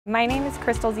My name is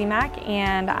Crystal Zemak,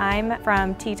 and I'm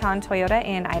from Teton Toyota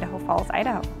in Idaho Falls,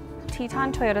 Idaho.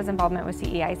 Teton Toyota's involvement with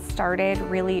CEI started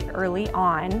really early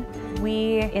on.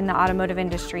 We in the automotive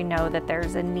industry know that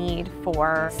there's a need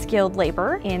for skilled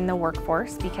labor in the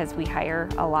workforce because we hire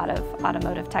a lot of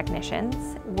automotive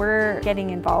technicians. We're getting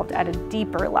involved at a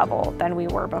deeper level than we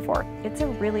were before. It's a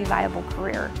really viable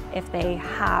career if they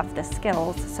have the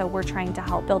skills, so we're trying to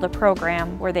help build a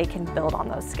program where they can build on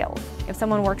those skills. If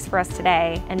someone works for us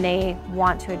today and they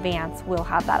want to advance, we'll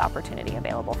have that opportunity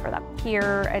available for them.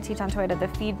 Here at Teton Toyota, the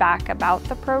feedback about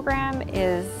the program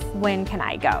is, when can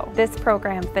I go? This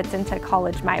program fits into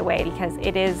College My Way because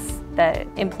it is the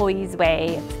employee's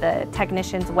way, it's the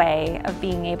technician's way of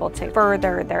being able to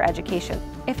further their education.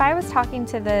 If I was talking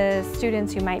to the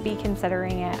students who might be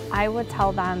considering it, I would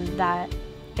tell them that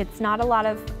it's not a lot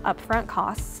of upfront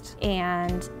cost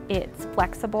and it's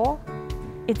flexible.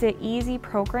 It's an easy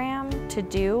program to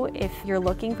do if you're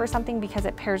looking for something because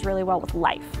it pairs really well with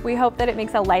life. We hope that it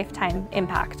makes a lifetime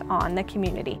impact on the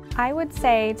community. I would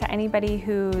say to anybody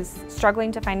who's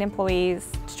struggling to find employees,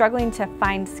 struggling to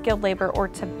find skilled labor or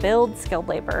to build skilled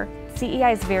labor,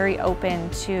 CEI is very open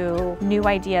to new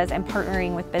ideas and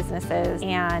partnering with businesses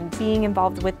and being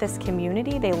involved with this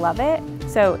community. They love it.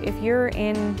 So if you're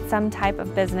in some type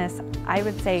of business, I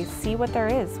would say see what there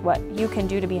is, what you can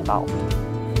do to be involved.